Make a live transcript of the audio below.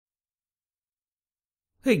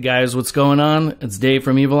Hey guys, what's going on? It's Dave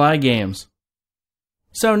from Evil Eye Games.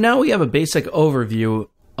 So now we have a basic overview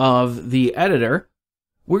of the editor.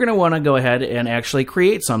 We're going to want to go ahead and actually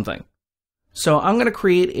create something. So I'm going to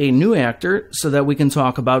create a new actor so that we can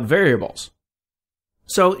talk about variables.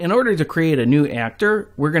 So in order to create a new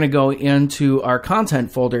actor, we're going to go into our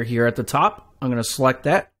content folder here at the top. I'm going to select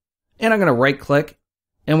that, and I'm going to right click,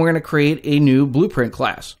 and we're going to create a new blueprint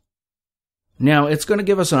class. Now it's going to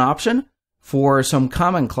give us an option for some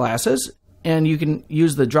common classes, and you can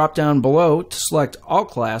use the drop down below to select all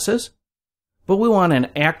classes, but we want an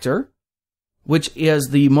actor, which is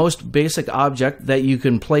the most basic object that you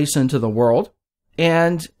can place into the world,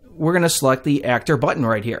 and we're going to select the actor button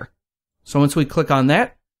right here. So once we click on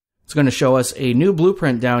that, it's going to show us a new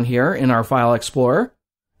blueprint down here in our file explorer,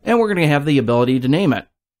 and we're going to have the ability to name it.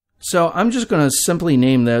 So I'm just going to simply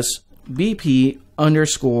name this BP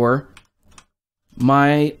underscore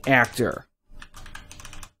my actor.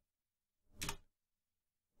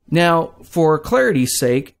 Now, for clarity's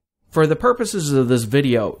sake, for the purposes of this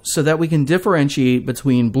video, so that we can differentiate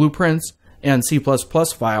between blueprints and C++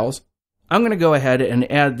 files, I'm going to go ahead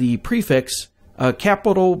and add the prefix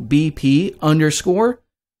capital BP underscore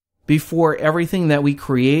before everything that we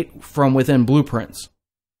create from within blueprints.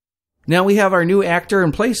 Now we have our new actor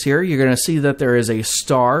in place here. You're going to see that there is a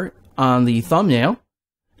star on the thumbnail,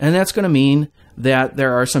 and that's going to mean that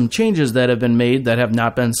there are some changes that have been made that have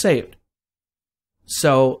not been saved.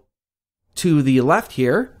 So to the left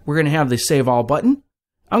here, we're going to have the Save All button.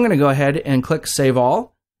 I'm going to go ahead and click Save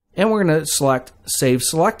All, and we're going to select Save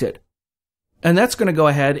Selected. And that's going to go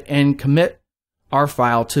ahead and commit our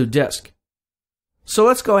file to disk. So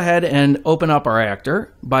let's go ahead and open up our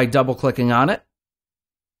actor by double-clicking on it.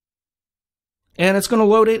 And it's going to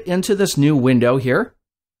load it into this new window here.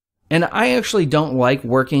 And I actually don't like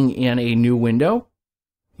working in a new window.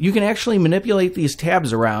 You can actually manipulate these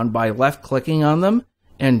tabs around by left-clicking on them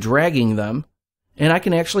and dragging them, and I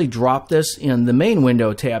can actually drop this in the main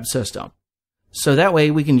window tab system. So that way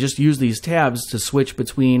we can just use these tabs to switch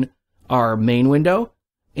between our main window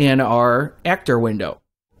and our actor window.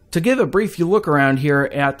 To give a brief look around here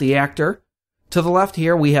at the actor, to the left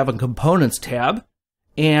here we have a components tab,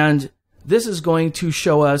 and this is going to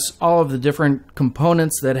show us all of the different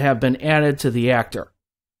components that have been added to the actor.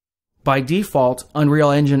 By default,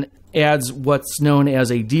 Unreal Engine adds what's known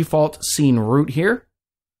as a default scene root here.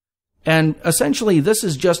 And essentially, this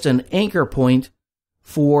is just an anchor point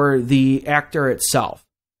for the actor itself.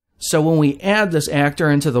 So when we add this actor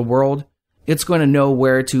into the world, it's going to know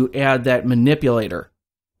where to add that manipulator.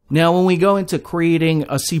 Now, when we go into creating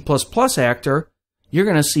a C++ actor, you're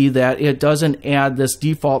going to see that it doesn't add this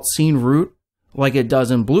default scene root like it does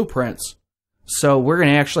in blueprints. So we're going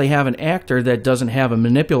to actually have an actor that doesn't have a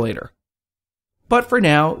manipulator. But for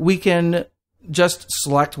now, we can just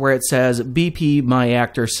select where it says BP My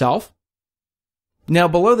Actor Self. Now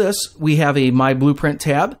below this, we have a My Blueprint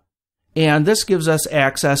tab, and this gives us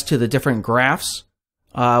access to the different graphs.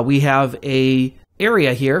 We have a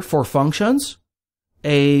area here for functions,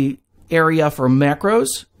 a area for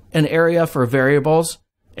macros, an area for variables,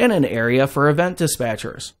 and an area for event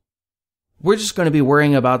dispatchers. We're just going to be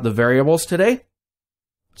worrying about the variables today,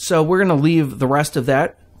 so we're going to leave the rest of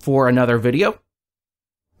that for another video.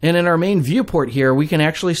 And in our main viewport here, we can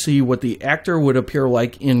actually see what the actor would appear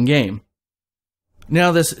like in-game.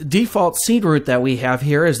 Now this default scene root that we have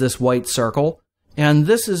here is this white circle, and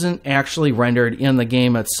this isn't actually rendered in the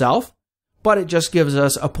game itself, but it just gives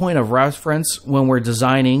us a point of reference when we're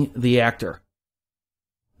designing the actor.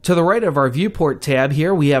 To the right of our viewport tab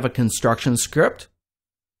here, we have a construction script,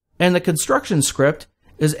 and the construction script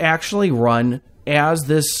is actually run as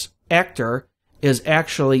this actor is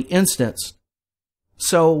actually instanced.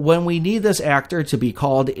 So when we need this actor to be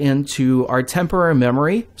called into our temporary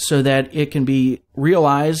memory so that it can be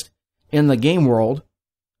realized in the game world,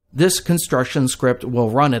 this construction script will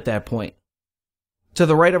run at that point. To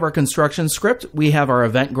the right of our construction script, we have our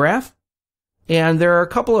event graph. And there are a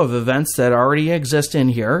couple of events that already exist in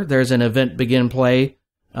here. There's an event begin play,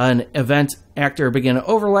 an event actor begin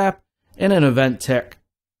overlap, and an event tick.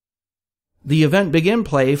 The event begin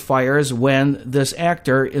play fires when this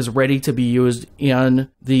actor is ready to be used in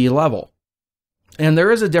the level. And there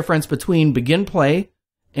is a difference between begin play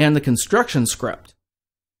and the construction script.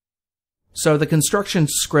 So the construction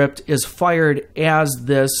script is fired as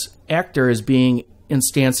this actor is being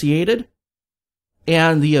instantiated,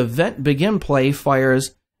 and the event begin play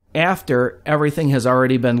fires after everything has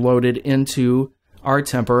already been loaded into our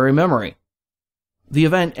temporary memory. The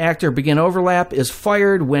event actor begin overlap is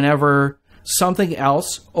fired whenever something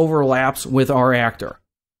else overlaps with our actor.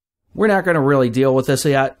 We're not going to really deal with this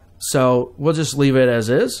yet. So we'll just leave it as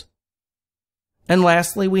is. And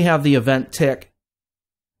lastly, we have the event tick.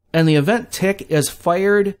 And the event tick is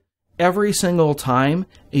fired every single time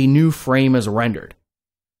a new frame is rendered.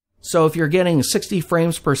 So if you're getting 60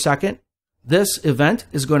 frames per second, this event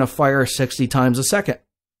is going to fire 60 times a second.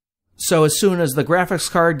 So as soon as the graphics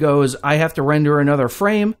card goes, I have to render another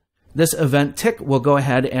frame, this event tick will go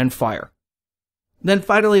ahead and fire. Then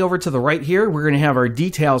finally over to the right here, we're going to have our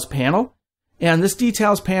details panel. And this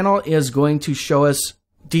details panel is going to show us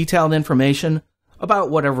detailed information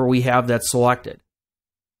about whatever we have that's selected.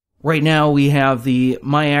 Right now we have the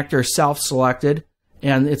My Actor Self selected,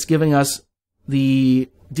 and it's giving us the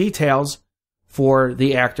details for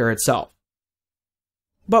the actor itself.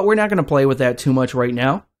 But we're not going to play with that too much right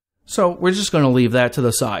now, so we're just going to leave that to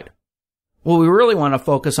the side. What we really want to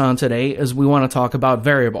focus on today is we want to talk about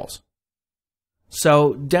variables.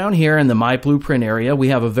 So down here in the My Blueprint area, we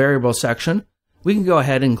have a variable section. We can go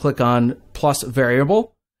ahead and click on plus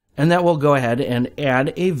variable, and that will go ahead and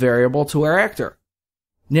add a variable to our actor.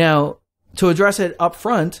 Now, to address it up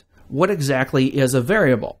front, what exactly is a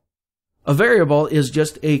variable? A variable is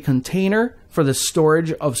just a container for the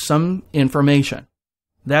storage of some information.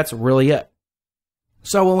 That's really it.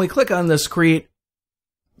 So when we click on this create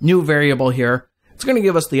new variable here, it's going to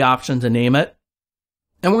give us the option to name it.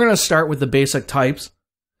 And we're going to start with the basic types.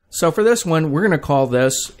 So for this one, we're going to call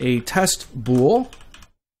this a test bool.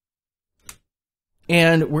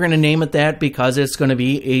 And we're going to name it that because it's going to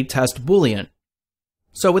be a test boolean.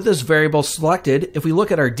 So with this variable selected, if we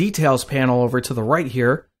look at our details panel over to the right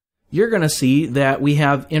here, you're going to see that we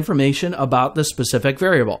have information about the specific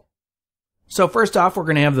variable. So first off, we're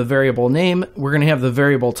going to have the variable name, we're going to have the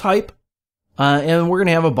variable type, and we're going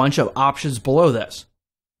to have a bunch of options below this.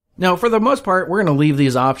 Now, for the most part, we're going to leave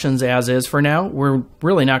these options as is for now. We're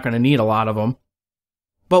really not going to need a lot of them.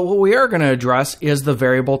 But what we are going to address is the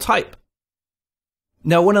variable type.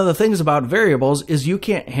 Now, one of the things about variables is you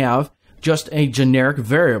can't have just a generic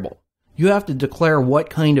variable. You have to declare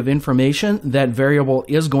what kind of information that variable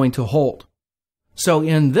is going to hold. So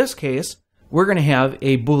in this case, we're going to have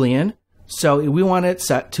a Boolean, so we want it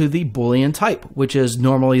set to the Boolean type, which is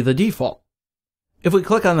normally the default. If we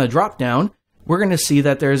click on the drop-down, we're going to see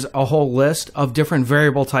that there's a whole list of different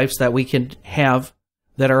variable types that we can have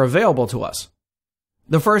that are available to us.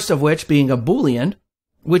 The first of which being a Boolean,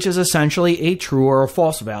 which is essentially a true or a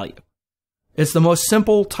false value. It's the most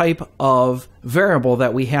simple type of variable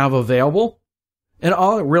that we have available, and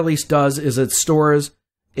all it really does is it stores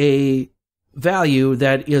a value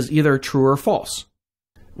that is either true or false.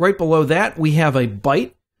 Right below that, we have a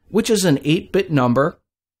byte, which is an 8-bit number,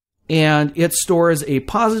 and it stores a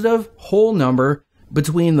positive whole number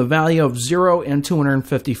between the value of 0 and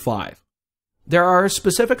 255. There are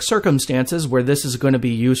specific circumstances where this is going to be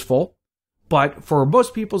useful, but for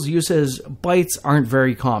most people's uses, bytes aren't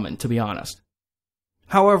very common, to be honest.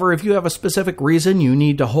 However, if you have a specific reason you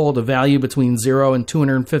need to hold a value between 0 and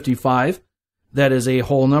 255, that is a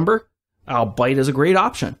whole number, a byte is a great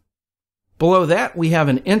option. Below that, we have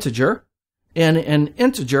an integer, and an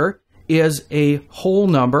integer is a whole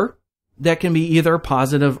number that can be either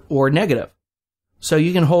positive or negative. So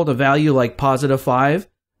you can hold a value like positive 5,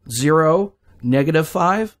 0, negative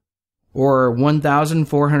 5, or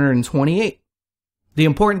 1,428. The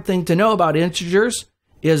important thing to know about integers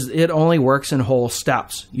is it only works in whole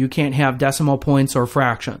steps. You can't have decimal points or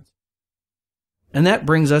fractions. And that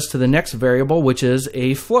brings us to the next variable, which is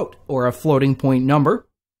a float, or a floating point number.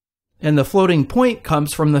 And the floating point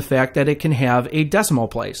comes from the fact that it can have a decimal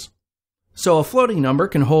place. So a floating number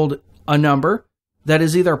can hold a number that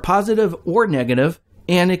is either positive or negative,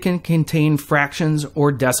 and it can contain fractions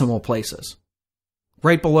or decimal places.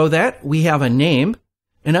 Right below that, we have a name,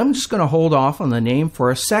 and I'm just going to hold off on the name for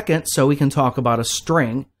a second so we can talk about a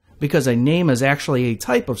string, because a name is actually a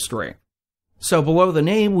type of string. So below the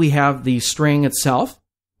name, we have the string itself,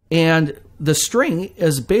 and the string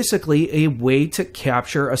is basically a way to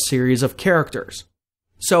capture a series of characters.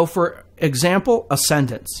 So for example, a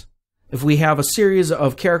sentence. If we have a series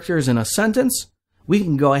of characters in a sentence, we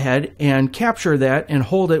can go ahead and capture that and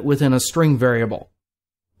hold it within a string variable.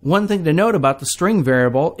 One thing to note about the string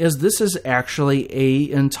variable is this is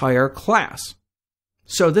actually an entire class.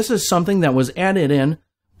 So this is something that was added in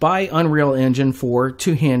by Unreal Engine 4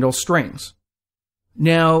 to handle strings.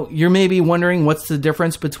 Now, you're maybe wondering what's the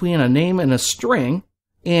difference between a name and a string,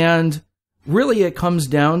 and really it comes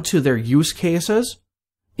down to their use cases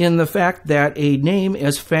in the fact that a name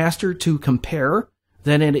is faster to compare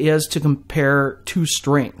than it is to compare two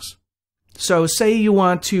strings. So say you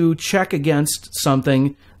want to check against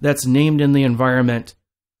something that's named in the environment,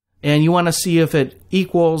 and you want to see if it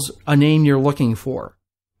equals a name you're looking for.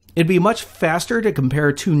 It'd be much faster to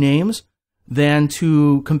compare two names than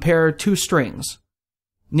to compare two strings.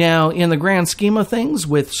 Now, in the grand scheme of things,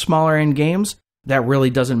 with smaller end games, that really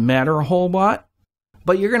doesn't matter a whole lot.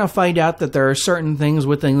 But you're going to find out that there are certain things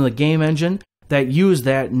within the game engine that use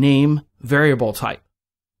that name variable type.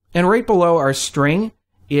 And right below our string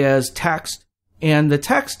is text, and the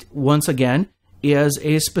text, once again, is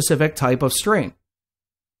a specific type of string.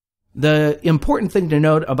 The important thing to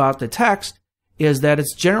note about the text is that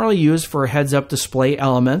it's generally used for heads-up display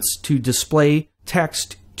elements to display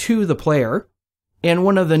text to the player. And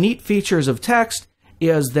one of the neat features of text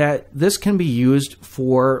is that this can be used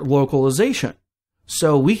for localization.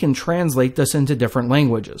 So we can translate this into different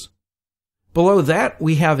languages. Below that,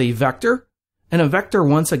 we have a vector. And a vector,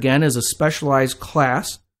 once again, is a specialized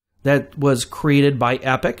class that was created by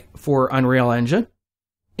Epic for Unreal Engine.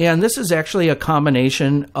 And this is actually a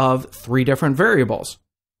combination of 3 different variables.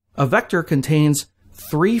 A vector contains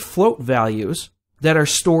 3 float values that are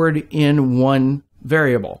stored in one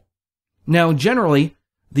variable. Now, generally,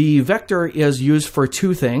 the vector is used for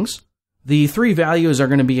 2 things. The 3 values are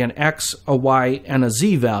going to be an x, a y, and a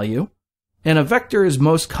z value. And a vector is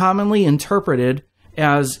most commonly interpreted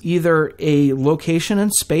as either a location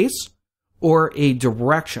in space or a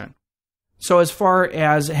direction. So as far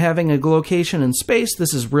as having a location in space,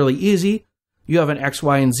 this is really easy. You have an x,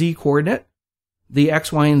 y, and z coordinate. The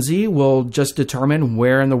x, y, and z will just determine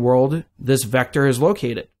where in the world this vector is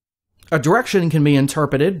located. A direction can be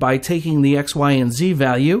interpreted by taking the x, y, and z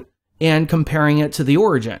value and comparing it to the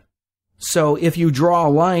origin. So if you draw a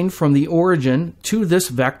line from the origin to this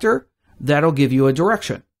vector, that'll give you a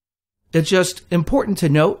direction. It's just important to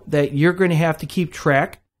note that you're going to have to keep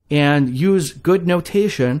track and use good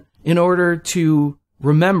notation in order to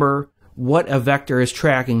remember what a vector is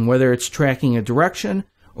tracking, whether it's tracking a direction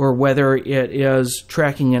or whether it is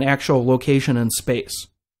tracking an actual location in space.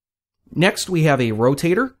 Next, we have a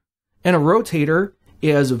rotator. And a rotator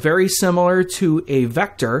is very similar to a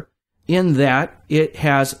vector in that it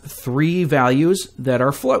has 3 values that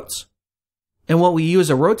are floats. And what we use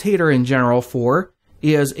a rotator in general for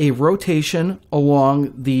is a rotation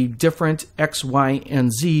along the different x, y,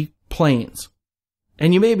 and z planes.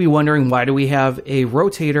 And you may be wondering, why do we have a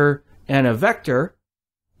rotator and a vector?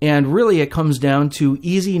 And really it comes down to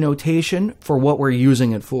easy notation for what we're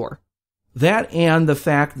using it for. That and the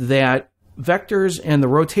fact that vectors and the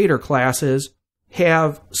rotator classes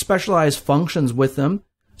have specialized functions with them,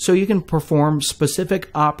 so you can perform specific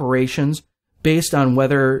operations based on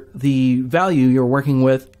whether the value you're working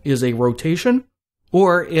with is a rotation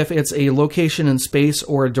or if it's a location in space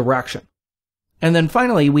or a direction. And then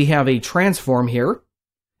finally, we have a transform here.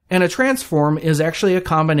 And a transform is actually a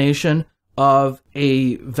combination of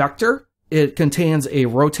a vector, it contains a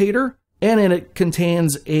rotator, and it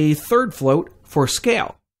contains a third float for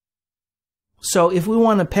scale. So if we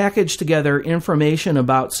want to package together information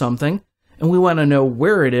about something, and we want to know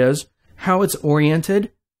where it is, how it's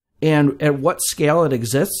oriented, and at what scale it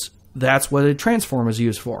exists, that's what a transform is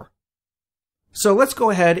used for. So let's go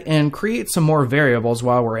ahead and create some more variables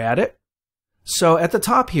while we're at it. So at the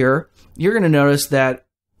top here, you're going to notice that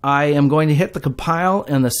I am going to hit the compile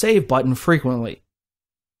and the save button frequently.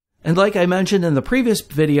 And like I mentioned in the previous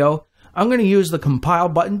video, I'm going to use the compile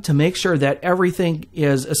button to make sure that everything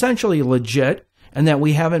is essentially legit and that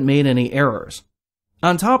we haven't made any errors.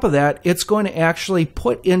 On top of that, it's going to actually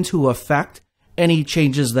put into effect any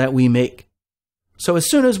changes that we make. So as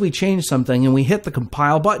soon as we change something and we hit the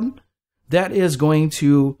compile button, that is going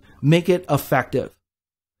to make it effective.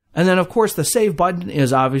 And then of course the save button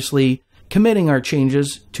is obviously committing our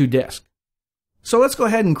changes to disk. So let's go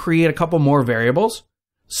ahead and create a couple more variables.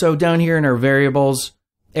 So down here in our variables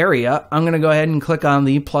area, I'm going to go ahead and click on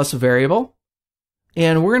the plus variable.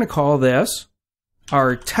 And we're going to call this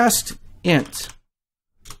our test int.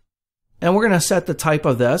 And we're going to set the type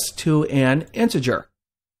of this to an integer.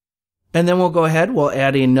 And then we'll go ahead, we'll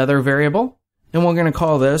add another variable. And we're going to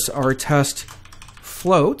call this our test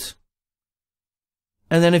float.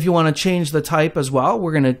 And then if you want to change the type as well,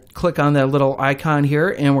 we're going to click on that little icon here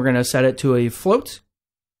and we're going to set it to a float.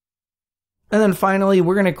 And then finally,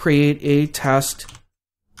 we're going to create a test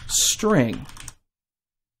string.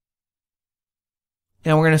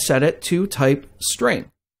 And we're going to set it to type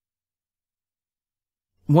string.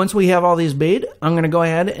 Once we have all these made, I'm going to go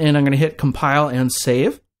ahead and I'm going to hit compile and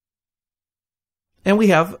save. And we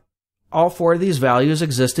have all 4 of these values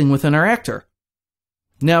existing within our actor.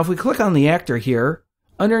 Now, if we click on the actor here,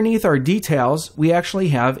 underneath our details, we actually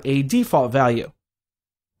have a default value.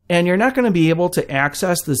 And you're not going to be able to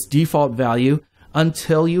access this default value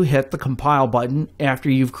until you hit the compile button after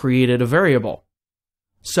you've created a variable.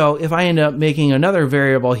 So if I end up making another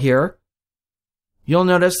variable here, you'll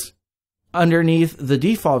notice underneath the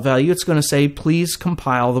default value, it's going to say, please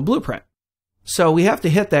compile the blueprint. So we have to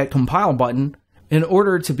hit that compile button in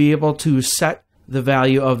order to be able to set the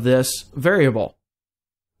value of this variable.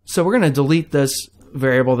 So we're going to delete this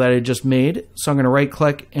variable that I just made. So I'm going to right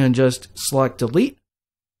click and just select delete.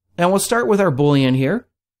 And we'll start with our Boolean here.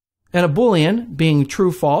 And a Boolean being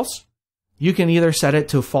true, false, you can either set it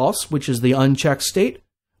to false, which is the unchecked state,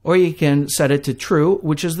 or you can set it to true,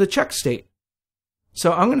 which is the checked state.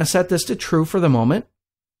 So I'm going to set this to true for the moment.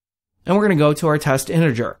 And we're going to go to our test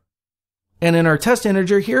integer. And in our test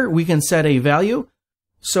integer here, we can set a value.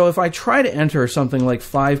 So if I try to enter something like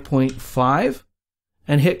 5.5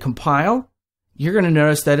 and hit compile, you're going to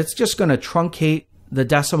notice that it's just going to truncate the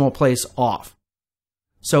decimal place off.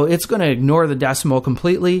 So it's going to ignore the decimal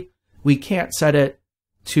completely. We can't set it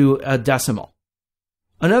to a decimal.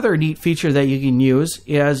 Another neat feature that you can use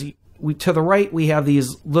is to the right, we have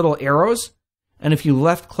these little arrows. And if you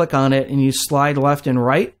left click on it and you slide left and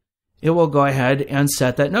right, it will go ahead and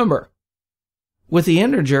set that number. With the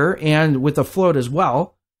integer and with the float as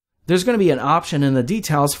well, there's going to be an option in the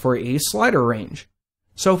details for a slider range.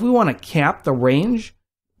 So if we want to cap the range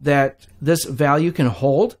that this value can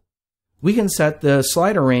hold, we can set the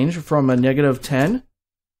slider range from a -10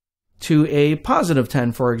 to a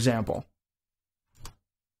 +10, for example.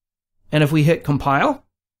 And if we hit compile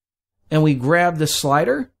and we grab the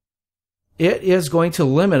slider, it is going to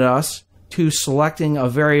limit us to selecting a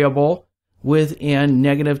variable within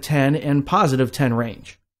 -10 and +10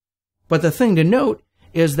 range. But the thing to note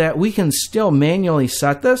is that we can still manually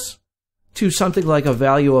set this to something like a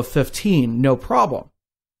value of 15, no problem.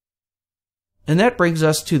 And that brings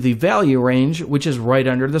us to the value range, which is right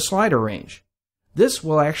under the slider range. This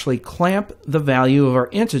will actually clamp the value of our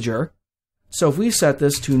integer. So if we set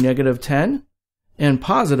this to -10 and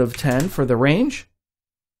 +10 for the range,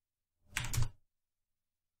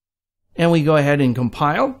 and we go ahead and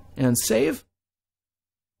compile and save.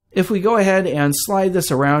 If we go ahead and slide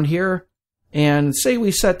this around here and say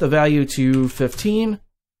we set the value to 15,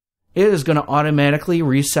 it is going to automatically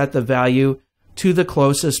reset the value to the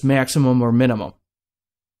closest maximum or minimum.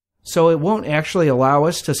 So it won't actually allow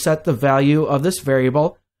us to set the value of this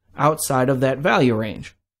variable outside of that value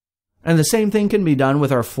range. And the same thing can be done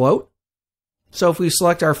with our float. So if we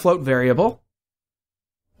select our float variable,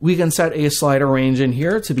 we can set a slider range in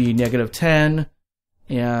here to be -10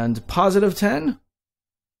 and +10.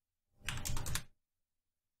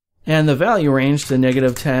 And the value range to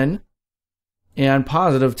 -10 and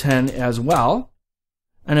 +10 as well.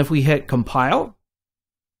 And if we hit compile,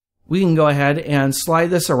 we can go ahead and slide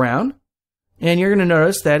this around. And you're going to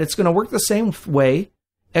notice that it's going to work the same way,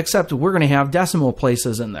 except we're going to have decimal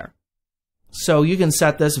places in there. So you can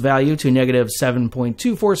set this value to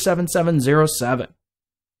 -7.247707.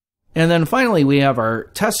 And then finally, we have our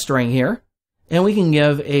test string here. And we can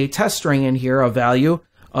give a test string in here a value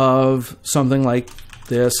of something like,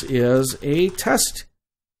 this is a test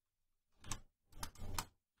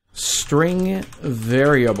string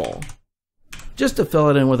variable, just to fill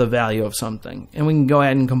it in with a value of something. And we can go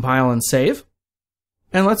ahead and compile and save.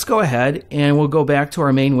 And let's go ahead and we'll go back to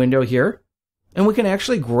our main window here. And we can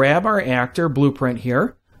actually grab our actor blueprint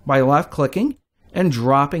here by left clicking and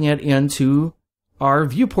dropping it into our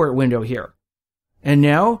viewport window here. And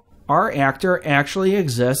now our actor actually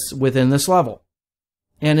exists within this level.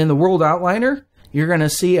 And in the world outliner, you're going to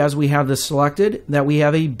see as we have this selected that we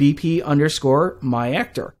have a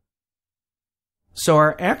BP_myActor. So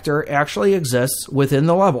our actor actually exists within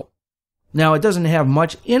the level. Now it doesn't have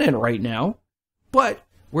much in it right now, but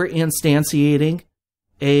we're instantiating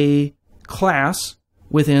a class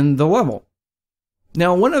within the level.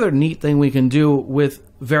 Now one other neat thing we can do with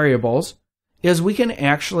variables is we can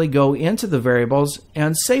actually go into the variables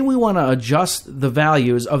and say we want to adjust the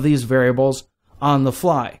values of these variables on the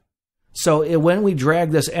fly. So when we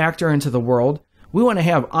drag this actor into the world, we want to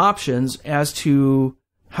have options as to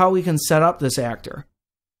how we can set up this actor.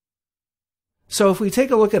 So if we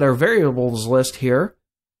take a look at our variables list here,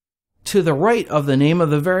 to the right of the name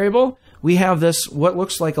of the variable, we have this what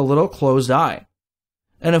looks like a little closed eye.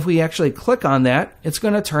 And if we actually click on that, it's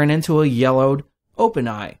going to turn into a yellowed open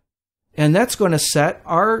eye. And that's going to set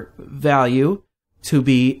our value to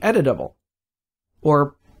be editable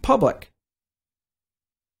or public.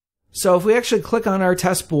 So if we actually click on our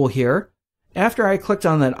test bool here, after I clicked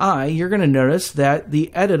on that eye, you're going to notice that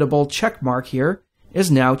the editable check mark here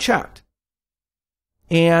is now checked.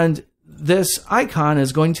 And this icon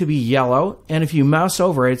is going to be yellow, and if you mouse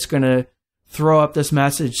over it, it's going to throw up this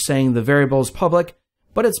message saying the variable is public,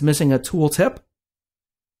 but it's missing a tooltip.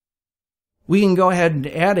 we can go ahead and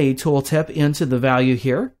add a tooltip into the value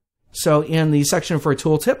here. So in the section for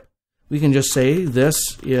tooltip, we can just say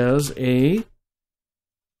this is a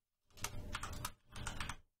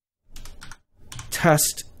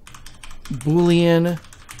test Boolean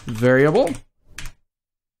variable.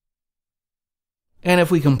 And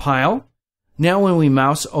if we compile, now when we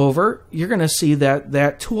mouse over, you're going to see that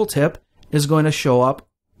that tooltip is going to show up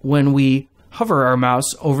when we hover our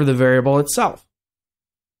mouse over the variable itself.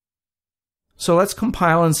 So let's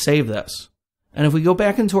compile and save this. And if we go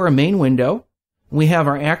back into our main window, we have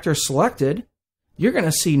our actor selected, you're going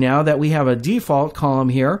to see now that we have a default column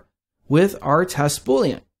here with our test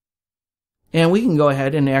Boolean. And we can go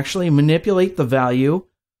ahead and actually manipulate the value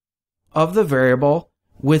of the variable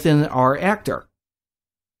within our actor.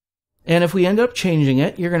 And if we end up changing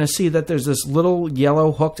it, you're going to see that there's this little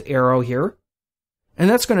yellow hooked arrow here. And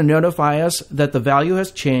that's going to notify us that the value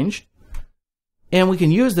has changed. And we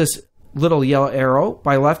can use this little yellow arrow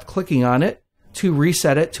by left clicking on it to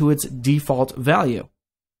reset it to its default value.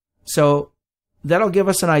 So that'll give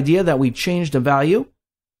us an idea that we changed a value,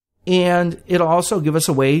 and it'll also give us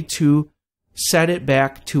a way to set it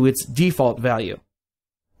back to its default value.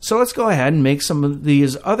 So let's go ahead and make some of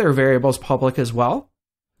these other variables public as well.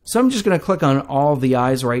 So I'm just going to click on all of the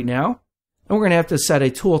eyes right now, and we're going to have to set a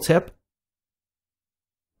tooltip.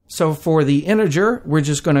 So for the integer, we're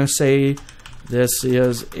just going to say this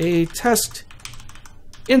is a test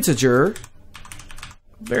integer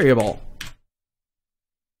variable.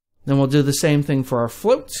 Then we'll do the same thing for our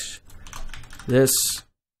float. This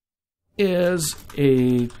is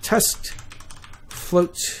a test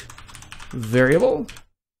float variable.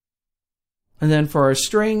 And then for our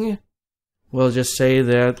string, we'll just say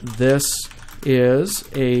that this is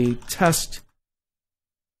a test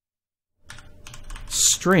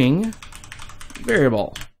string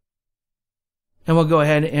variable. And we'll go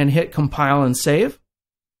ahead and hit compile and save.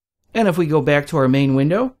 And if we go back to our main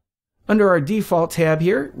window, under our default tab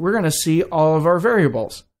here, we're going to see all of our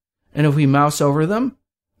variables. And if we mouse over them,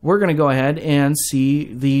 we're going to go ahead and see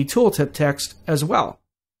the tooltip text as well.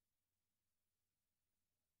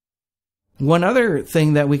 One other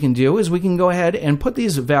thing that we can do is we can go ahead and put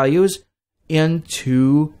these values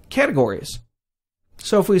into categories.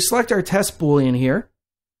 So if we select our test Boolean here,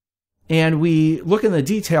 and we look in the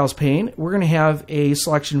details pane, we're going to have a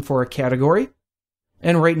selection for a category.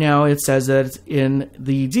 And right now it says that it's in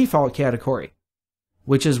the default category,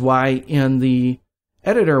 which is why in the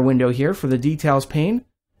editor window here for the details pane,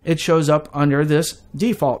 it shows up under this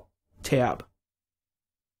default tab.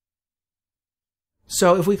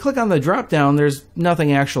 So if we click on the drop down, there's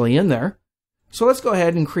nothing actually in there. So let's go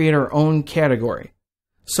ahead and create our own category.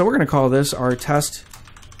 So we're going to call this our test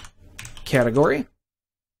category.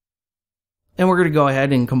 And we're going to go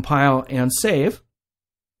ahead and compile and save.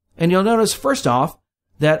 And you'll notice first off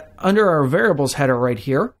that under our variables header right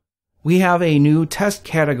here, we have a new test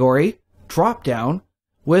category drop down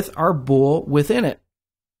with our bool within it.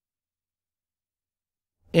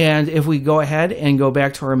 And if we go ahead and go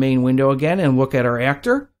back to our main window again and look at our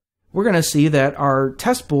actor, we're going to see that our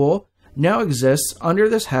test bool now exists under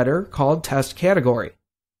this header called test category.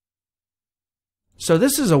 So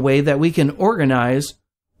this is a way that we can organize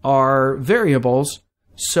our variables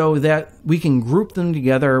so that we can group them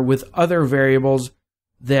together with other variables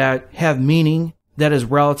that have meaning that is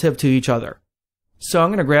relative to each other. So I'm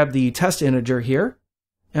going to grab the test integer here,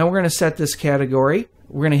 and we're going to set this category.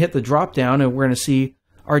 We're going to hit the drop down, and we're going to see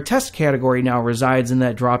our test category now resides in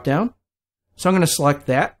that drop down. So I'm going to select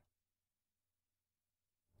that.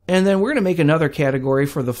 And then we're going to make another category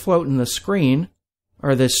for the float and the screen,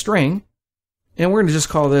 or the string. And we're going to just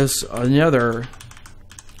call this another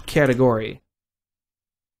category.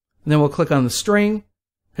 And then we'll click on the string,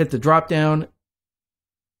 hit the drop down.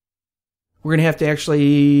 We're going to have to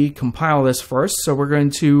actually compile this first. So we're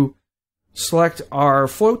going to select our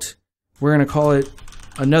float. We're going to call it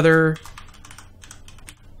another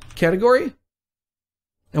category.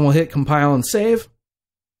 And we'll hit compile and save.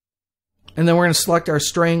 And then we're going to select our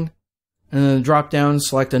string. And then drop down,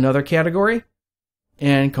 select another category.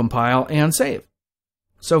 And compile and save.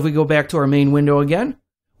 So if we go back to our main window again,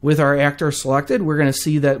 with our actor selected, we're going to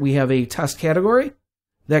see that we have a test category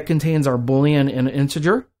that contains our Boolean and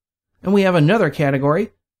integer. And we have another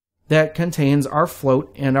category that contains our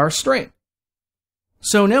float and our string.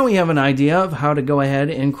 So now we have an idea of how to go ahead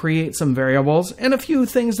and create some variables and a few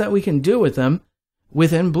things that we can do with them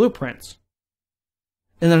within Blueprints.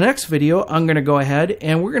 In the next video, I'm going to go ahead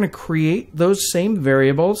and we're going to create those same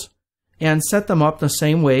variables and set them up the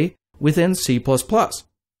same way within C++.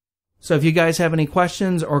 So if you guys have any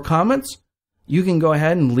questions or comments, you can go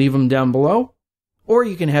ahead and leave them down below. or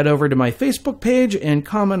you can head over to my Facebook page and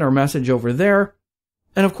comment or message over there.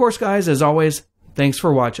 And of course, guys, as always, thanks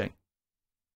for watching.